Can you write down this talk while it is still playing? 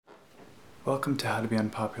Welcome to How to Be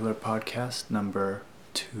Unpopular podcast number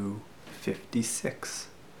 256.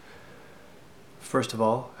 First of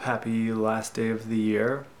all, happy last day of the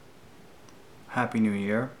year. Happy New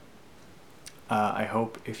Year. I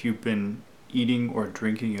hope if you've been eating or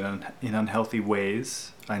drinking in unhealthy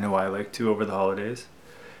ways, I know I like to over the holidays,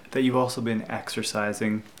 that you've also been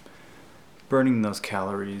exercising, burning those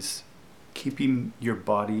calories, keeping your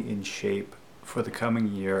body in shape for the coming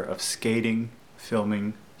year of skating,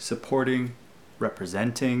 filming, supporting,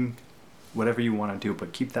 representing, whatever you want to do,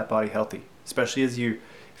 but keep that body healthy, especially if you're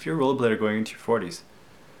a rollerblader going into your 40s.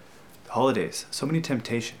 The holidays, so many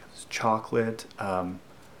temptations, chocolate,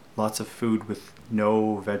 lots of food with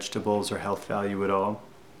no vegetables or health value at all,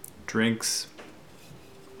 drinks.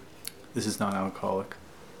 This is non-alcoholic.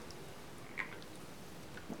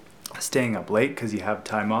 Staying up late because you have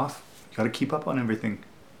time off. You got to keep up on everything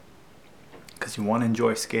because you want to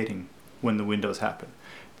enjoy skating when the windows happen.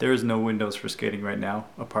 There is no windows for skating right now,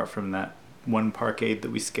 apart from that one parkade that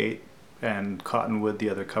we skate and Cottonwood, the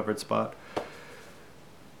other covered spot. A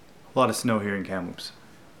lot of snow here in Kamloops.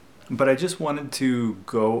 But I just wanted to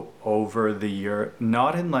go over the year,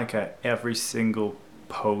 not in like a every single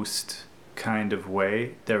post kind of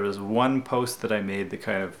way. There was one post that I made that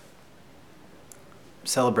kind of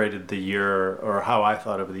celebrated the year, or how I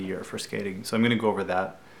thought of the year for skating. So I'm going to go over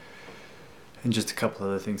that and just a couple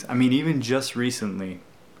other things. I mean, even just recently,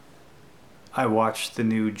 I watched the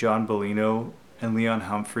new John Bellino and Leon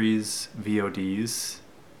Humphreys VODs.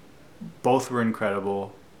 Both were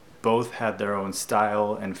incredible. Both had their own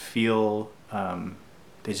style and feel.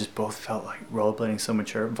 They just both felt like rollerblading so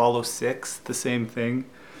mature. Valo 6, the same thing,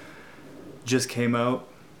 just came out.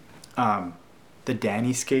 The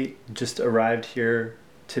Danny skate just arrived here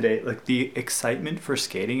today. Like the excitement for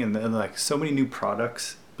skating and like so many new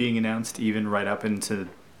products being announced even right up into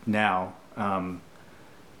now.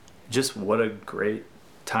 Just what a great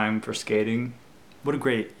time for skating. What a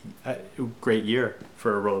great year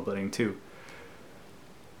for rollerblading too.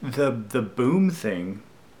 The boom thing,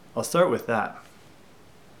 I'll start with that.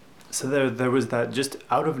 So there was that just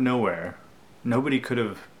out of nowhere. Nobody could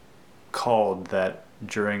have called that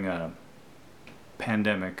during a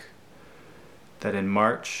pandemic, that in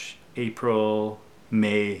March, April,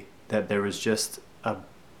 May, that there was just a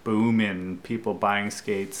boom in people buying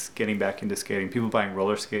skates, getting back into skating, people buying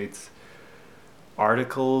roller skates,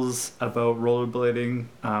 articles about rollerblading,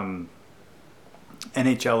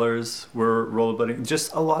 NHLers were rollerblading,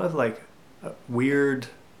 just a lot of like weird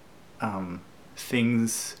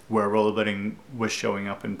things where rollerblading was showing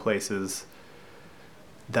up in places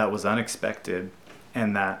that was unexpected,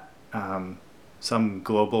 and that some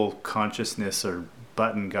global consciousness or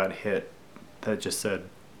button got hit that just said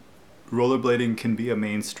rollerblading can be a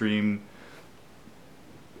mainstream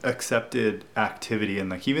accepted activity. And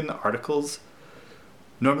like even the articles,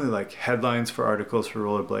 normally like headlines for articles for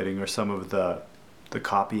rollerblading or some of the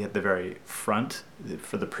copy at the very front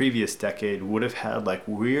for the previous decade would have had like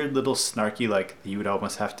weird little snarky, like you would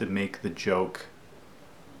almost have to make the joke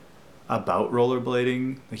about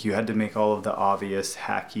rollerblading. Like you had to make all of the obvious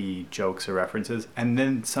hacky jokes or references. And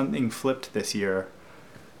then something flipped this year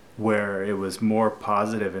where it was more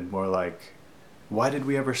positive and more like, why did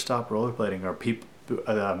we ever stop rollerblading? Or people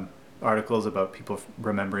articles about people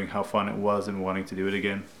remembering how fun it was and wanting to do it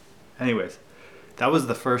again. Anyways, that was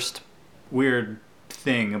the first weird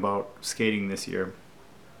thing about skating this year,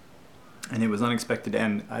 and it was unexpected.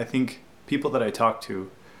 And I think people that I talked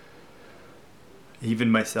to,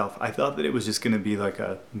 even myself, I thought that it was just going to be like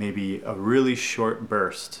maybe a really short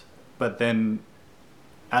burst, but then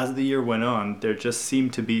as the year went on, there just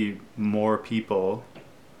seemed to be more people,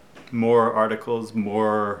 more articles,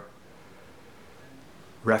 more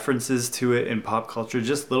references to it in pop culture,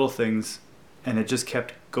 just little things. And it just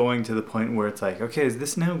kept going to the point where it's like, okay, is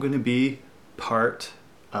this now going to be part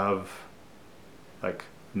of like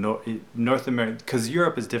North America? Because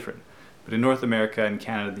Europe is different. But in North America and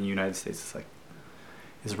Canada and the United States, it's like,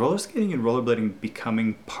 is roller skating and rollerblading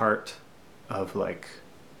becoming part of like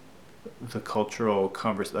the cultural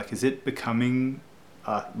conversation? Like, is it becoming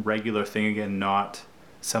a regular thing again, not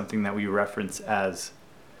something that we reference as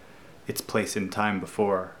its place in time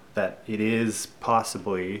before? That it is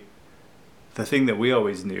possibly the thing that we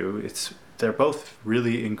always knew. They're both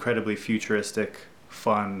really incredibly futuristic,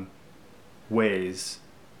 fun ways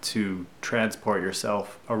to transport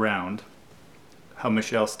yourself around. How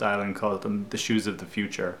Michelle Styling called them the shoes of the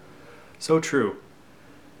future. So true.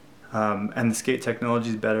 And the skate technology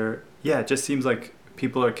is better. Yeah, it just seems like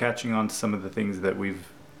people are catching on to some of the things that we've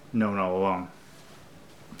known all along.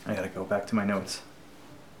 I gotta go back to my notes.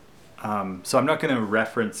 So I'm not going to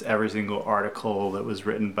reference every single article that was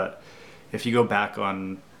written, but If you go back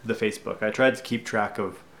on the Facebook, I tried to keep track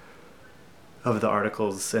of the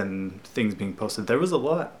articles and things being posted. There was a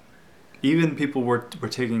lot. Even people were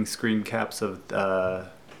taking screen caps of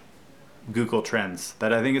Google Trends.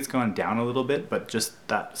 That I think it's gone down a little bit, but just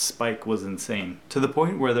that spike was insane. To the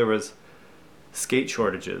point where there was skate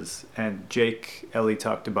shortages, and Jake Ellie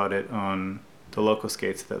talked about it on the local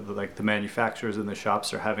skates, that like the manufacturers and the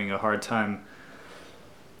shops are having a hard time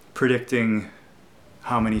predicting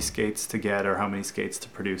how many skates to get or how many skates to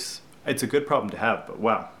produce. It's a good problem to have, but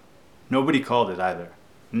wow. Nobody called it either.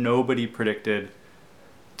 Nobody predicted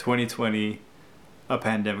 2020 a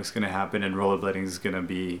pandemic's going to happen and rollerblading is going to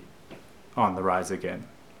be on the rise again.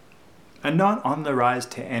 And not on the rise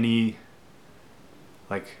to any,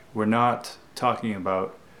 like, we're not talking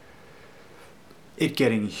about it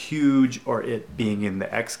getting huge or it being in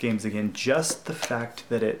the X Games again. Just the fact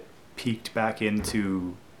that it peaked back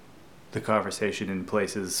into the conversation in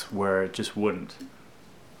places where it just wouldn't.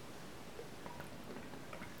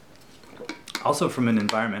 Also, from an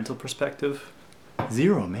environmental perspective,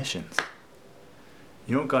 zero emissions.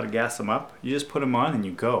 You don't got to gas them up. You just put them on and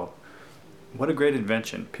you go. What a great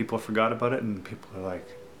invention. People forgot about it and people are like,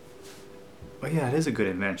 oh yeah, it is a good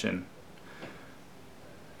invention.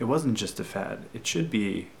 It wasn't just a fad. It should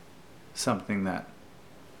be something that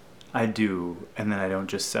I do and then I don't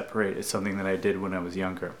just separate. It's something that I did when I was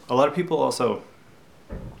younger. A lot of people also,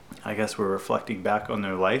 I guess, were reflecting back on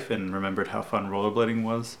their life and remembered how fun rollerblading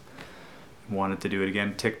was. Wanted to do it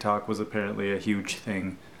again. TikTok was apparently a huge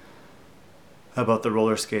thing about the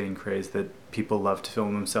roller skating craze, that people love to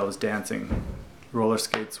film themselves dancing. Roller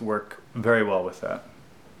skates work very well with that.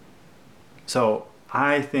 So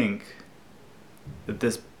I think that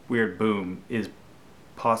this weird boom is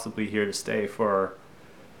possibly here to stay for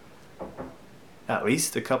at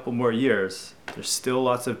least a couple more years. There's still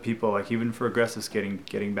lots of people, like even for aggressive skating,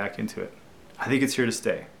 getting back into it. I think it's here to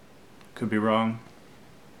stay. Could be wrong.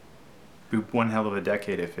 Be one hell of a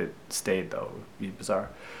decade if it stayed, though. It'd be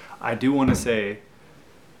bizarre. I do want to say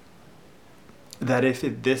that if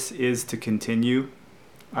this is to continue,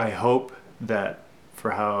 I hope that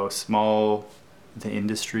for how small the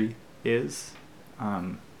industry is,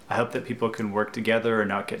 I hope that people can work together and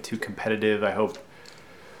not get too competitive. I hope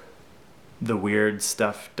the weird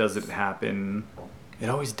stuff doesn't happen. It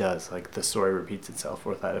always does. Like, the story repeats itself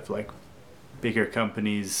with that. If like bigger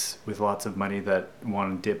companies with lots of money that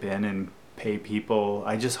want to dip in and pay people,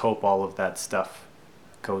 I just hope all of that stuff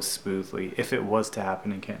goes smoothly if it was to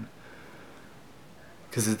happen again.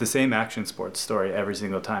 Because it's the same action sports story every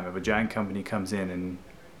single time. If a giant company comes in and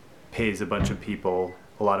pays a bunch of people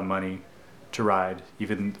a lot of money to ride,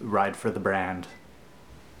 even ride for the brand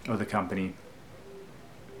or the company,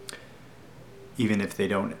 even if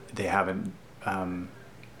they haven't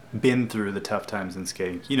been through the tough times in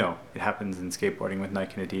skating. You know, it happens in skateboarding with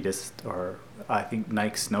Nike and Adidas, or I think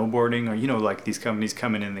Nike snowboarding, or, you know, like these companies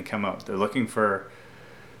come in and they come out.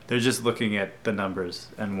 They're just looking at the numbers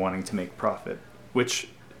and wanting to make profit, which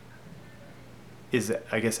is,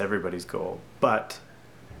 I guess, everybody's goal. But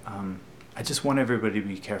I just want everybody to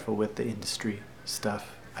be careful with the industry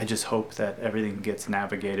stuff. I just hope that everything gets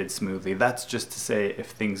navigated smoothly. That's just to say,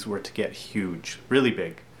 if things were to get huge, really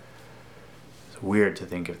big. Weird to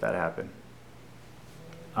think if that happened.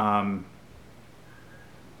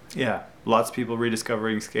 Yeah, lots of people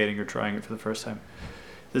rediscovering skating or trying it for the first time.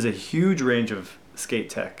 There's a huge range of skate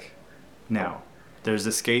tech now. There's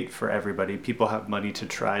a skate for everybody. People have money to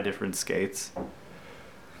try different skates.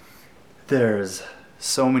 There's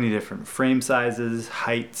so many different frame sizes,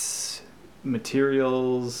 heights,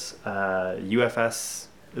 materials. UFS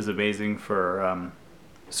is amazing for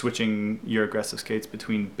switching your aggressive skates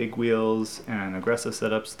between big wheels and aggressive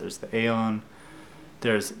setups. There's the Aeon.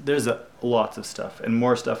 There's lots of stuff and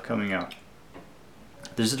more stuff coming out.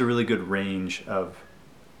 There's just a really good range of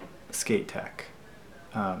skate tech.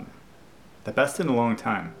 The best in a long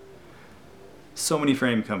time. So many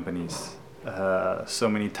frame companies, so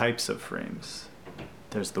many types of frames.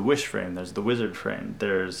 There's the Wish frame, there's the Wizard frame,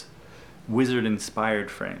 there's Wizard inspired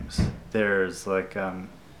frames. There's like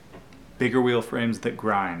bigger wheel frames that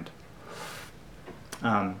grind.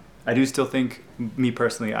 I do still think, me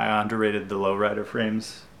personally, I underrated the lowrider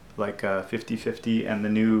frames, like 50/50, and the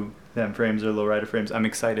new them frames are lowrider frames. I'm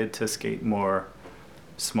excited to skate more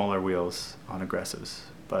smaller wheels on aggressives,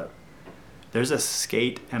 but there's a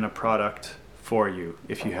skate and a product for you.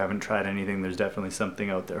 If you haven't tried anything, there's definitely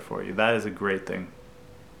something out there for you. That is a great thing.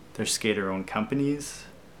 There's skater-owned companies,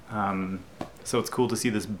 so it's cool to see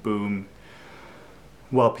this boom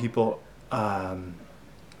while people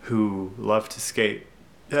who love to skate,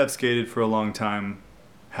 have skated for a long time,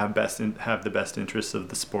 have the best interests of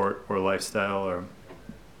the sport or lifestyle. Or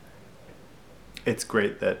it's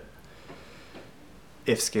great that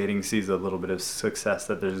if skating sees a little bit of success,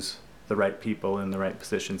 that there's the right people in the right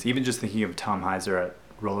positions. Even just thinking of Tom Heiser at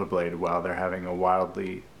Rollerblade, while they're having a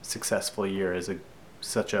wildly successful year, is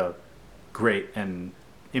such a great and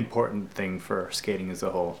important thing for skating as a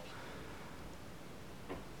whole.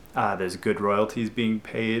 There's good royalties being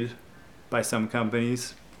paid by some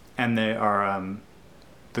companies, and they are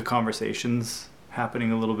the conversations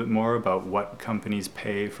happening a little bit more about what companies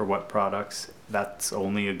pay for what products. That's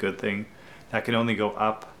only a good thing. That can only go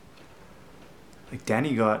up. Like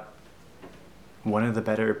Danny got one of the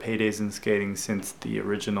better paydays in skating since the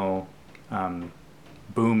original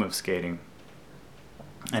boom of skating.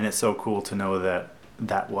 And it's so cool to know that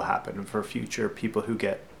that will happen for future people who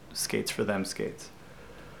get skates for them skates.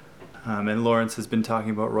 And Lawrence has been talking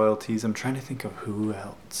about royalties. I'm trying to think of who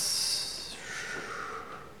else.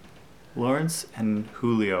 Lawrence and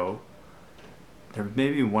Julio. There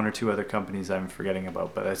may be one or two other companies I'm forgetting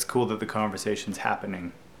about, but it's cool that the conversation's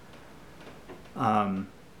happening.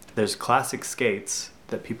 There's classic skates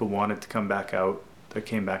that people wanted to come back out, that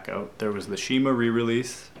came back out. There was the Shima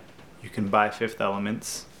re-release. You can buy Fifth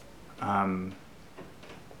Elements.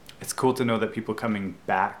 It's cool to know that people coming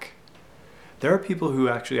back. There are people who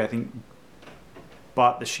actually, I think,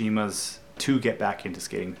 bought the Shimas to get back into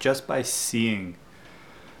skating just by seeing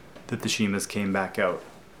that the Shimas came back out.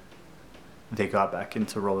 They got back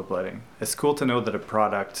into rollerblading. It's cool to know that a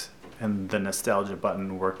product and the nostalgia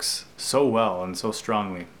button works so well and so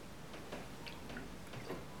strongly.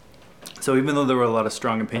 So even though there were a lot of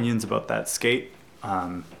strong opinions about that skate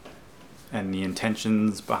and the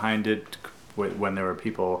intentions behind it, when there were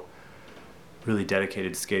people really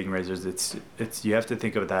dedicated to skating razors, it's you have to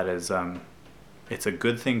think of that as it's a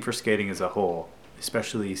good thing for skating as a whole.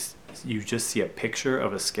 Especially you just see a picture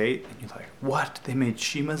of a skate and you're like, what? They made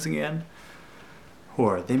Shimas again?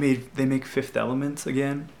 Or they make Fifth Elements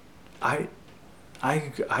again? I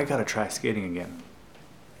gotta try skating again.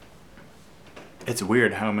 It's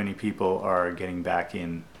weird how many people are getting back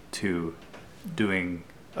into doing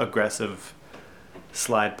aggressive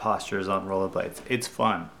slide postures on rollerblades. It's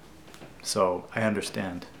fun, so I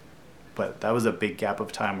understand. But that was a big gap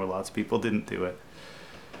of time where lots of people didn't do it.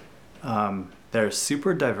 There's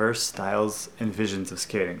super diverse styles and visions of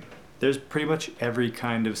skating. There's pretty much every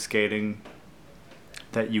kind of skating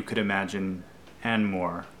that you could imagine and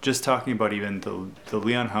more. Just talking about even the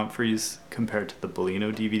Leon Humphreys compared to the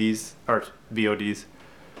Bellino DVDs or VODs,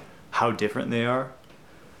 how different they are,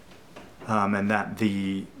 and that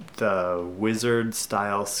the wizard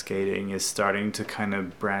style skating is starting to kind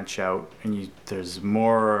of branch out, and there's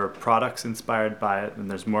more products inspired by it, and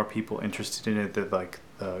there's more people interested in it. That like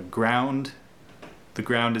the ground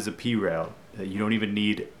is a P rail. You don't even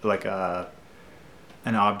need like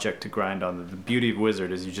an object to grind on. The beauty of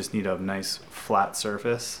Wizard is you just need a nice flat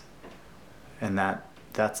surface, and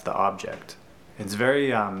that's the object. It's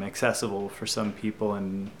very accessible for some people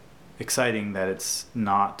and exciting that it's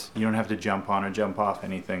not, you don't have to jump on or jump off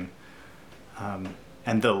anything.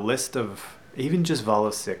 And the list of, even just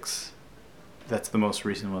Valo 6, that's the most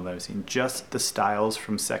recent one that I've seen, just the styles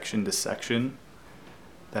from section to section,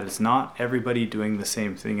 that it's not everybody doing the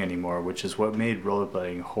same thing anymore, which is what made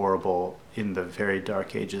rollerblading horrible in the very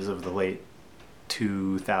dark ages of the late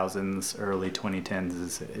 2000s, early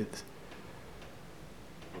 2010s. It's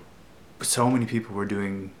so many people were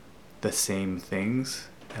doing the same things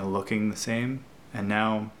and looking the same, and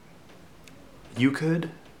now you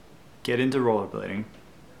could get into rollerblading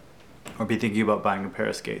or be thinking about buying a pair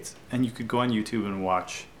of skates, and you could go on YouTube and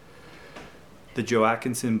watch the Joe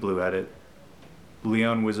Atkinson Blue Edit,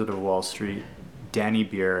 Leon Wizard of Wall Street, Danny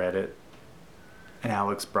Beer Edit, and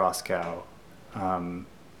Alex Broskow,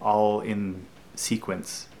 all in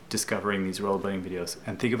sequence, discovering these rollerblading videos.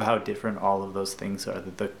 And think of how different all of those things are.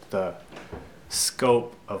 The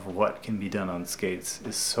scope of what can be done on skates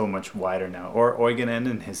is so much wider now. Or Eugen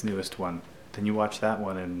and his newest one. Then you watch that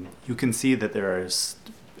one and you can see that there are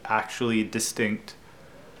actually distinct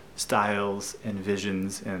styles and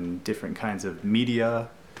visions and different kinds of media,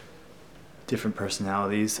 different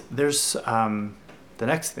personalities. There's the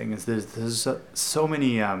next thing is there's so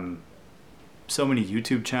many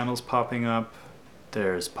YouTube channels popping up.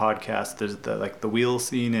 There's podcasts. There's the wheel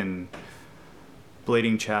scene and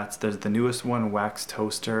blading chats. There's the newest one, Wax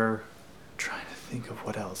Toaster. I'm trying to think of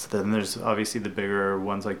what else. Then there's obviously the bigger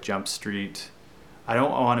ones like Jump Street.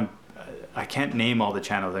 I can't name all the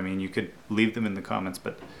channels. I mean, you could leave them in the comments,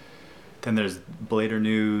 but then there's Blader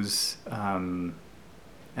News, and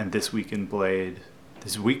This Week in Blade.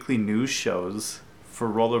 There's weekly news shows for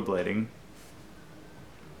rollerblading.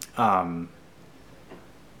 Um,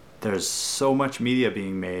 there's so much media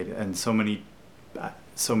being made, and so many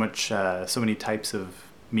types of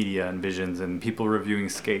media and visions, and people reviewing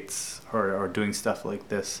skates or doing stuff like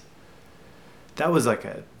this. That was like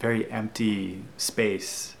a very empty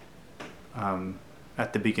space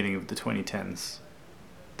at the beginning of the 2010s.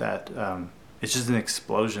 That it's just an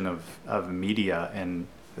explosion of media, and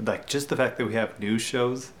like just the fact that we have news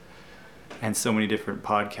shows and so many different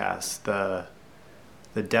podcasts,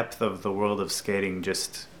 the depth of the world of skating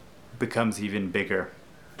just becomes even bigger,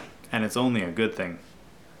 and it's only a good thing.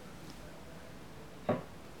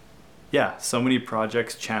 Yeah, so many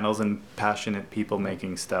projects, channels, and passionate people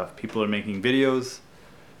making stuff. People are making videos,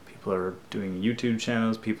 people are doing YouTube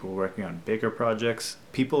channels, people are working on bigger projects,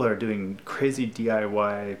 people are doing crazy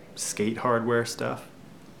DIY skate hardware stuff.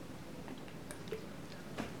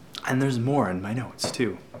 And there's more in my notes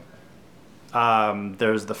too.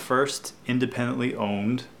 There's the first independently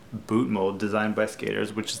owned boot mold designed by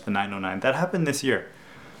skaters, which is the 909. That happened this year.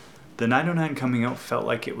 The 909 coming out felt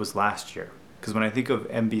like it was last year. Because when I think of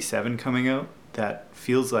MB7 coming out, that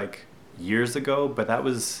feels like years ago, but that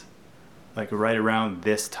was like right around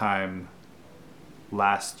this time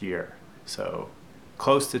last year. So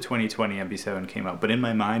close to 2020 MB7 came out. But in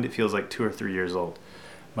my mind, it feels like 2 or 3 years old.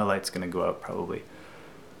 My light's going to go out probably.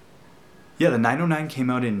 Yeah, the 909 came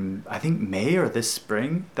out in, I think, May or this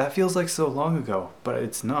spring. That feels like so long ago, but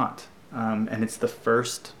it's not. And it's the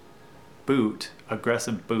first boot,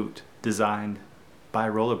 aggressive boot, designed by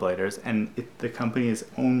rollerbladers, and the company is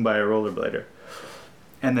owned by a rollerblader.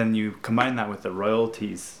 And then you combine that with the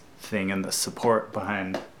royalties thing and the support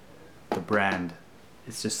behind the brand.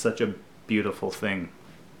 It's just such a beautiful thing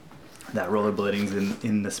that rollerblading's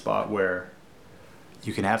in the spot where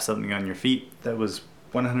you can have something on your feet that was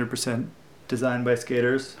 100% designed by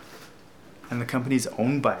skaters, and the company's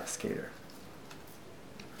owned by a skater.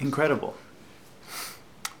 Incredible.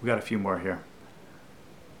 We got a few more here.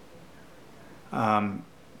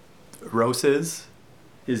 Roses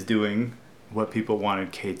is doing what people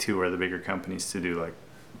wanted K2 or the bigger companies to do. Like,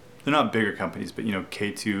 they're not bigger companies, but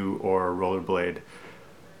K2 or Rollerblade.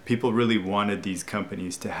 People really wanted these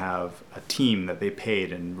companies to have a team that they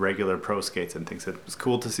paid and regular pro skates and things. It was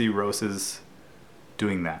cool to see Roses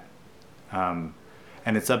doing that. And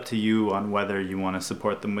it's up to you on whether you want to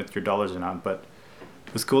support them with your dollars or not, but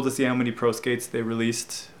it was cool to see how many pro skates they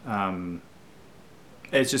released.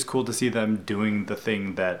 It's just cool to see them doing the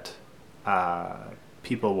thing that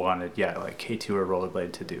people wanted, like K2 or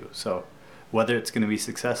Rollerblade to do. So whether it's going to be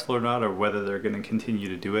successful or not, or whether they're going to continue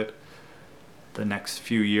to do it, the next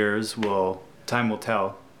few years time will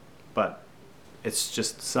tell. But it's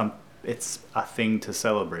just it's a thing to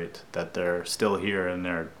celebrate that they're still here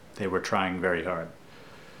and they were trying very hard.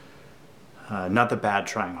 Not the bad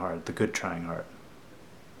trying hard, the good trying hard.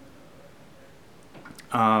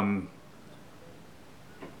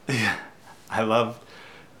 Yeah, I love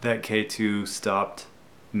that K2 stopped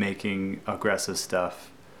making aggressive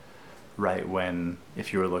stuff right when,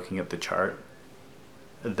 if you were looking at the chart,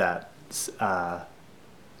 that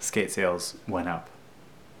skate sales went up.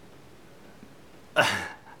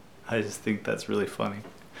 I just think that's really funny.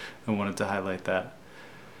 I wanted to highlight that.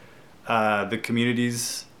 The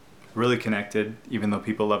community's really connected, even though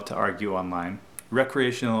people love to argue online.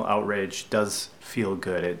 Recreational outrage does feel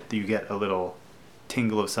good. You get a little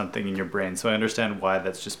tingle of something in your brain. So I understand why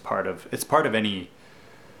that's just part of any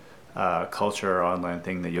culture or online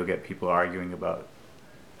thing that you'll get people arguing about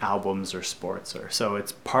albums or sports, so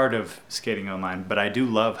it's part of skating online. But I do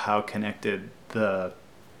love how connected the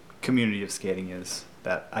community of skating is,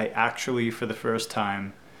 that I actually, for the first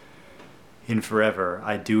time in forever,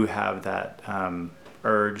 I do have that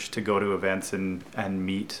urge to go to events and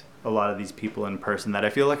meet a lot of these people in person that I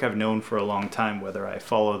feel like I've known for a long time, whether I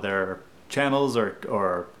follow their channels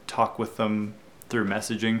or talk with them through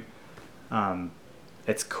messaging.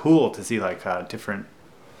 It's cool to see like different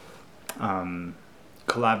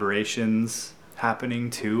collaborations happening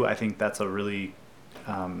too. I think that's a really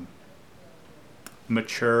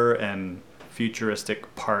mature and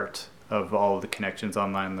futuristic part of all of the connections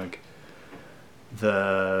online, like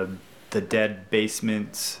the Dead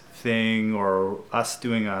Basement thing, or us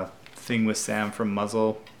doing a thing with Sam from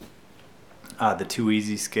Muzzle, the Too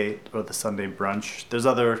Easy Skate, or the Sunday Brunch. There's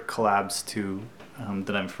other collabs too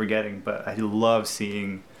that I'm forgetting, but I love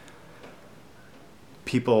seeing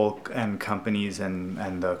people and companies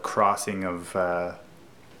and the crossing of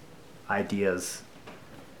ideas,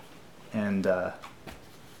 and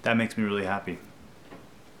that makes me really happy.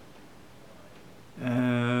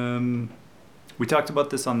 We talked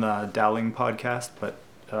about this on the Dowling podcast, but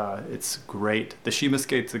it's great. The Shima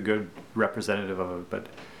Skate's a good representative of it, but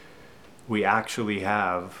we actually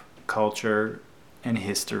have culture and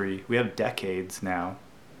history. We have decades now.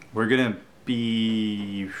 We're gonna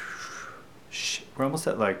be, we're almost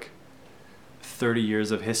at like 30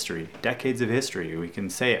 years of history, decades of history. We can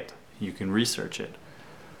say it. You can research it.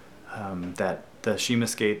 That the Shima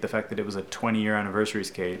skate, the fact that it was a 20-year anniversary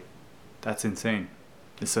skate, that's insane.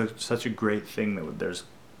 It's such a great thing that there's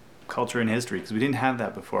culture and history, because we didn't have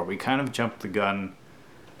that before. We kind of jumped the gun.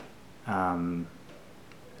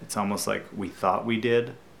 It's almost like we thought we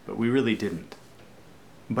did, but we really didn't.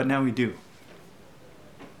 But now we do.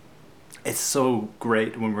 It's so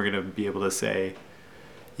great when we're gonna be able to say,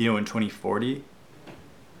 you know, in 2040,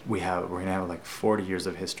 we're gonna have like 40 years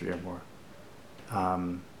of history or more.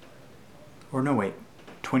 Or no, wait,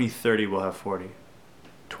 2030 we'll have 40.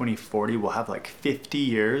 2040 we'll have like 50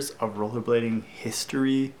 years of rollerblading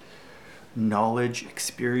history, knowledge,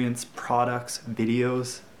 experience, products,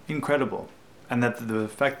 videos. Incredible. And that the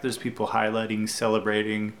fact that there's people highlighting,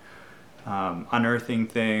 celebrating, unearthing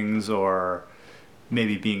things, or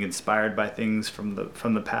maybe being inspired by things from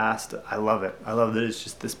the past. I love it. I love that it's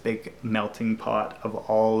just this big melting pot of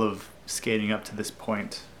all of skating up to this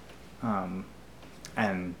point,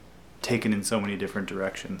 and taken in so many different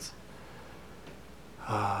directions.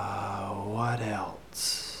 What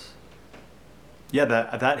else? Yeah,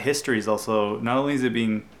 that history is also, not only is it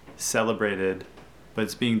being celebrated, but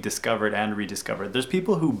it's being discovered and rediscovered. There's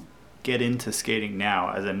people who get into skating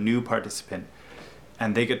now as a new participant,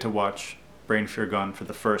 and they get to watch Brain Fear Gone for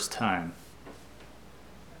the first time.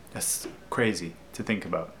 That's crazy to think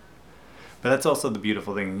about. But that's also the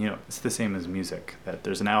beautiful thing, you know, it's the same as music, that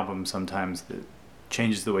there's an album sometimes that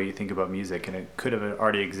changes the way you think about music, and it could have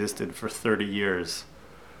already existed for 30 years,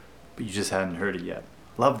 but you just hadn't heard it yet.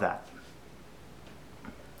 Love that.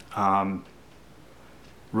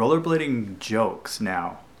 Rollerblading jokes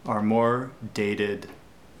now are more dated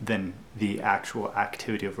than the actual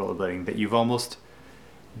activity of rollerblading, that you've almost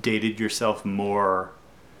dated yourself more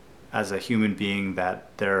as a human being,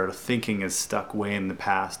 that their thinking is stuck way in the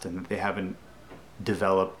past and that they haven't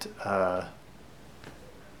developed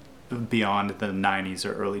beyond the 90s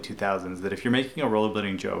or early 2000s. That if you're making a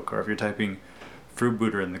rollerblading joke, or if you're typing Fruit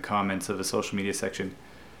Booter in the comments of a social media section,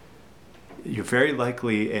 you're very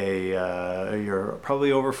likely you're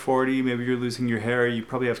probably over 40, maybe you're losing your hair, you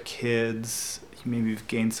probably have kids, maybe you've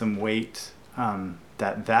gained some weight.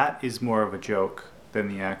 That is more of a joke than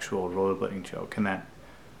the actual rollerblading joke, and that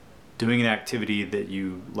doing an activity that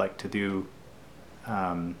you like to do,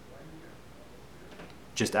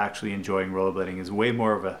 just actually enjoying rollerblading, is way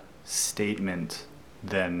more of a statement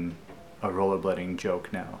than a rollerblading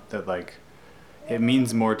joke now. That like, it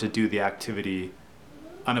means more to do the activity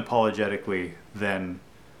unapologetically than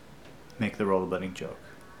make the rollerblading joke.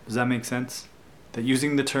 Does that make sense? That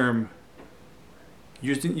using the term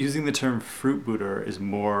Fruit Booter is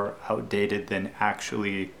more outdated than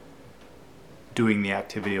actually doing the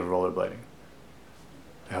activity of rollerblading.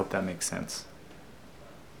 I hope that makes sense.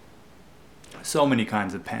 So many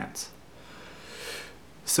kinds of pants.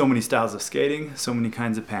 So many styles of skating, so many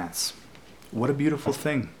kinds of pants. What a beautiful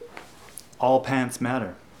thing. All pants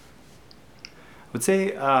matter. I would say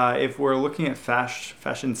if we're looking at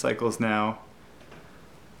fashion cycles now,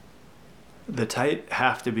 the tight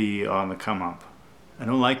have to be on the come up. I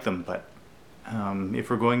don't like them, but if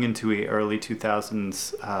we're going into a early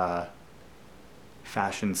 2000s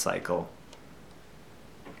fashion cycle,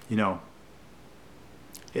 you know,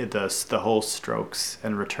 the whole Strokes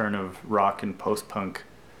and return of rock and post-punk,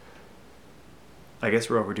 I guess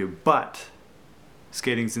we're overdue. But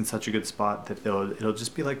skating's in such a good spot that it'll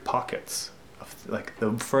just be like pockets. Like,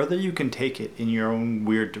 the further you can take it in your own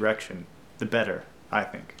weird direction, the better, I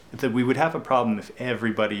think. That we would have a problem if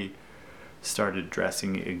everybody started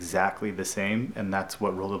dressing exactly the same, and that's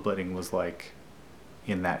what rollerblading was like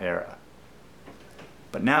in that era.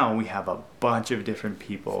 But now we have a bunch of different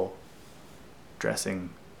people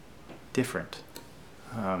dressing different,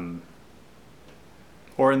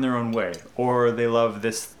 or in their own way, or they love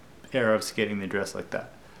this era of skating, they dress like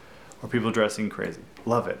that, or people dressing crazy.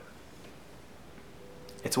 Love it.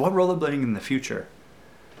 It's what rollerblading in the future.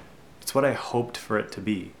 It's what I hoped for it to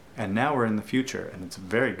be, and now we're in the future, and it's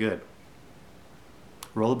very good.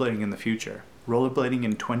 Rollerblading in the future, rollerblading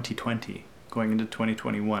in 2020, going into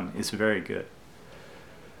 2021 is very good.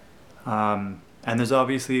 And there's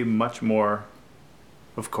obviously much more,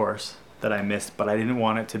 of course, that I missed, but I didn't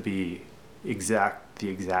want it to be the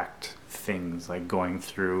exact things, like going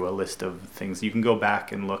through a list of things. You can go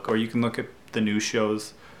back and look, or you can look at the news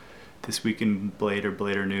shows, This Week in Blade or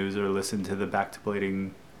Blader News, or listen to the Back to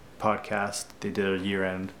Blading podcast. They did a year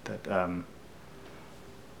end that,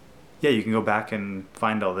 yeah, you can go back and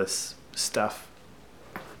find all this stuff.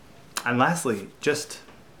 And lastly, just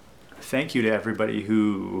thank you to everybody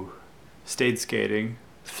who stayed skating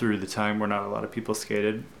through the time where not a lot of people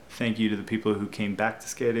skated. Thank you to the people who came back to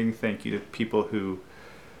skating. Thank you to people who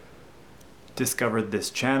discovered this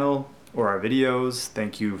channel or our videos.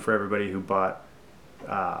 Thank you for everybody who bought,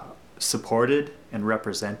 supported and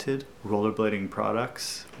represented rollerblading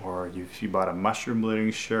products, or if you bought a mushroom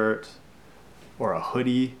blading shirt or a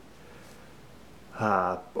hoodie,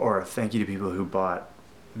 or thank you to people who bought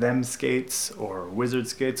them skates or wizard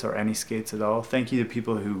skates or any skates at all. Thank you to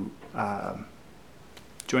people who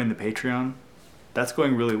joined the Patreon. That's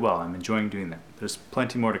going really well. I'm enjoying doing that. There's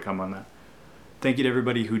plenty more to come on that. Thank you to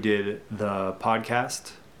everybody who did the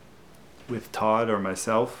podcast with Todd or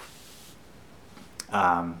myself.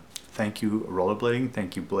 Thank you, Rollerblading.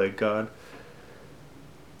 Thank you, Blade God.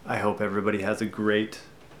 I hope everybody has a great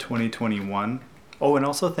 2021. Oh, and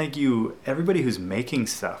also thank you everybody who's making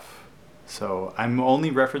stuff. So I'm only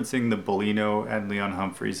referencing the Bolino and Leon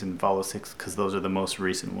Humphreys and Follow 6 because those are the most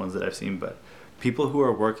recent ones that I've seen. But people who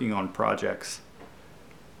are working on projects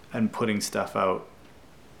and putting stuff out,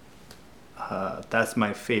 that's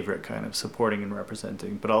my favorite kind of supporting and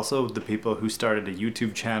representing. But also the people who started a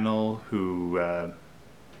YouTube channel, who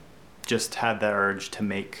just had that urge to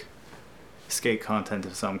make skate content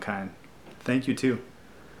of some kind. Thank you too.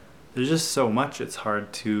 There's just so much, it's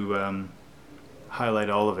hard to highlight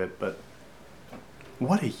all of it, but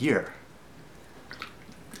what a year.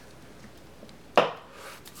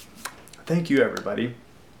 Thank you, everybody.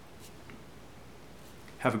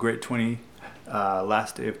 Have a great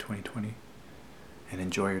last day of 2020, and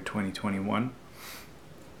enjoy your 2021.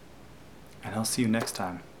 And I'll see you next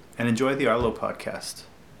time. And enjoy the Arlo podcast.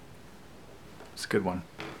 It's a good one.